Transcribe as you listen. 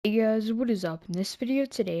Hey guys, what is up? In this video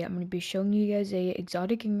today, I'm going to be showing you guys a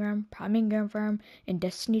exotic engram, prime engram farm in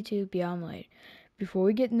Destiny 2 Beyond Light. Before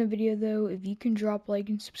we get in the video though, if you can drop a like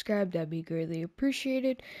and subscribe, that'd be greatly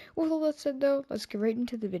appreciated. With all that said though, let's get right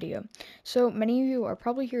into the video. So many of you are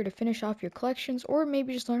probably here to finish off your collections or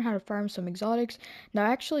maybe just learn how to farm some exotics. Now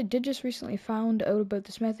I actually did just recently found out about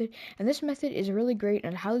this method, and this method is really great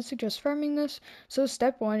and I highly suggest farming this. So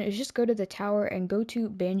step 1 is just go to the tower and go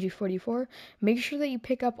to Banji 44. Make sure that you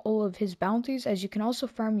pick up all of his bounties, as you can also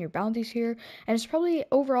farm your bounties here, and it's probably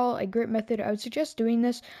overall a great method. I would suggest doing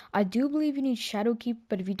this. I do believe you need Shadowkeep,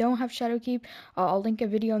 but if you don't have Shadowkeep, I'll link a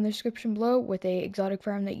video in the description below with a exotic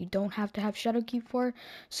farm that you don't have to have Shadowkeep for.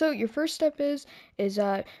 So your first step is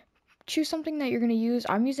choose something that you're going to use.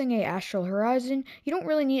 I'm using a Astral Horizon. You don't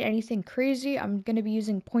really need anything crazy. I'm going to be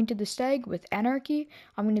using Pointed the Stag with Anarchy.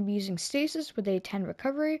 I'm going to be using Stasis with a 10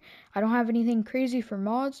 recovery. I don't have anything crazy for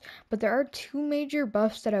mods, but there are two major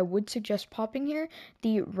buffs that I would suggest popping here.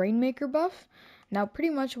 The Rainmaker buff. Now, pretty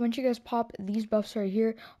much once you guys pop these buffs right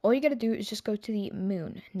here, all you got to do is just go to the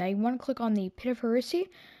moon. Now, you want to click on the Pit of Heresy.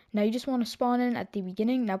 Now you just want to spawn in at the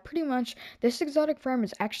beginning. Now pretty much this exotic farm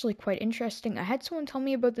is actually quite interesting. I had someone tell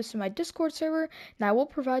me about this in my Discord server. Now I will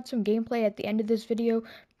provide some gameplay at the end of this video,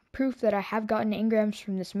 proof that I have gotten engrams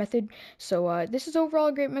from this method. So this is overall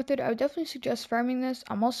a great method. I would definitely suggest farming this.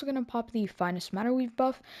 I'm also going to pop the Finest Matterweave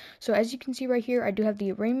buff. So as you can see right here, I do have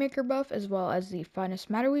the Rainmaker buff as well as the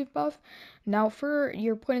Finest Matterweave buff. Now for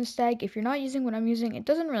your point and stag, if you're not using what I'm using, it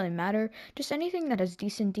doesn't really matter. Just anything that has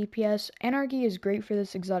decent DPS. Anarchy is great for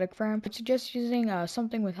this exotic farm, but suggest using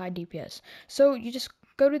something with high DPS. So you just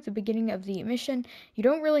go to the beginning of the mission. You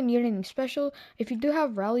don't really need anything special. If you do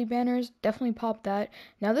have rally banners, definitely pop that.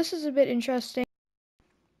 Now this is a bit interesting.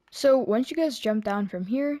 So once you guys jump down from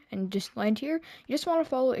here and just land here, you just want to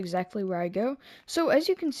follow exactly where I go. So as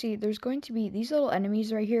you can see, there's going to be these little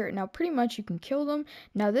enemies right here. Now pretty much you can kill them.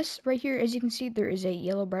 Now this right here, as you can see, there is a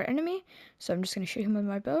yellow bar enemy. So I'm just going to shoot him with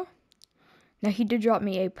my bow. Now he did drop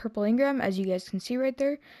me a purple engram, as you guys can see right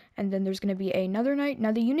there, and then there's going to be another knight.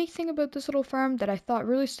 Now the unique thing about this little farm that I thought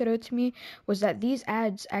really stood out to me was that these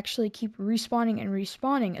ads actually keep respawning and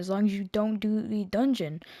respawning as long as you don't do the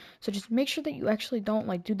dungeon. So just make sure that you actually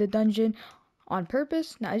don't do the dungeon on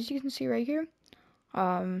purpose. Now as you can see right here,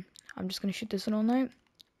 I'm just going to shoot this little knight.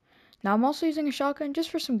 Now I'm also using a shotgun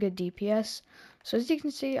just for some good DPS. So as you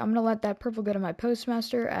can see, I'm going to let that purple go to my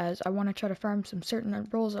postmaster as I want to try to farm some certain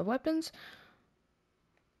rolls of weapons.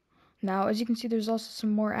 Now, as you can see, there's also some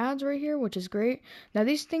more ads right here, which is great. Now,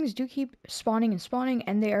 these things do keep spawning and spawning,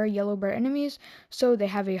 and they are yellow bar enemies, so they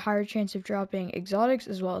have a higher chance of dropping exotics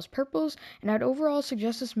as well as purples, and I'd overall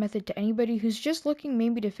suggest this method to anybody who's just looking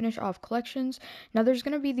maybe to finish off collections. Now, there's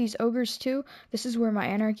going to be these ogres too. This is where my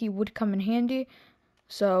Anarchy would come in handy.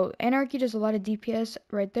 So, Anarchy does a lot of DPS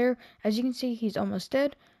right there. As you can see, he's almost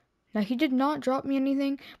dead. Now, he did not drop me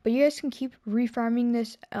anything, but you guys can keep refarming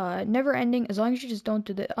this, never ending, as long as you just don't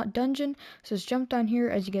do the dungeon. So just jump down here,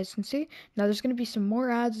 as you guys can see. Now, there's going to be some more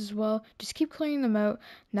ads as well. Just keep clearing them out.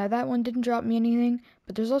 Now, that one didn't drop me anything,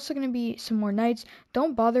 but there's also going to be some more knights.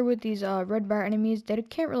 Don't bother with these red bar enemies. They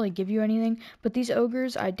can't really give you anything, but these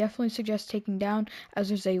ogres, I definitely suggest taking down, as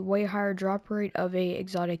there's a way higher drop rate of a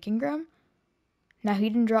exotic engram. Now, he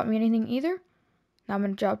didn't drop me anything either. Now I'm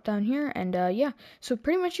going to drop down here, and yeah, so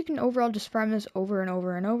pretty much you can overall just farm this over and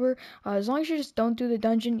over and over. As long as you just don't do the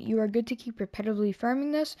dungeon, you are good to keep repetitively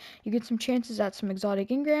farming this. You get some chances at some exotic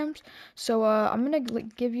engrams. So I'm going to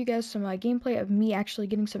give you guys some gameplay of me actually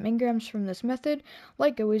getting some engrams from this method.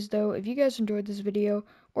 Like always though, if you guys enjoyed this video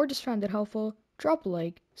or just found it helpful, drop a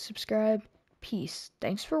like, subscribe, peace.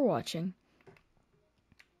 Thanks for watching.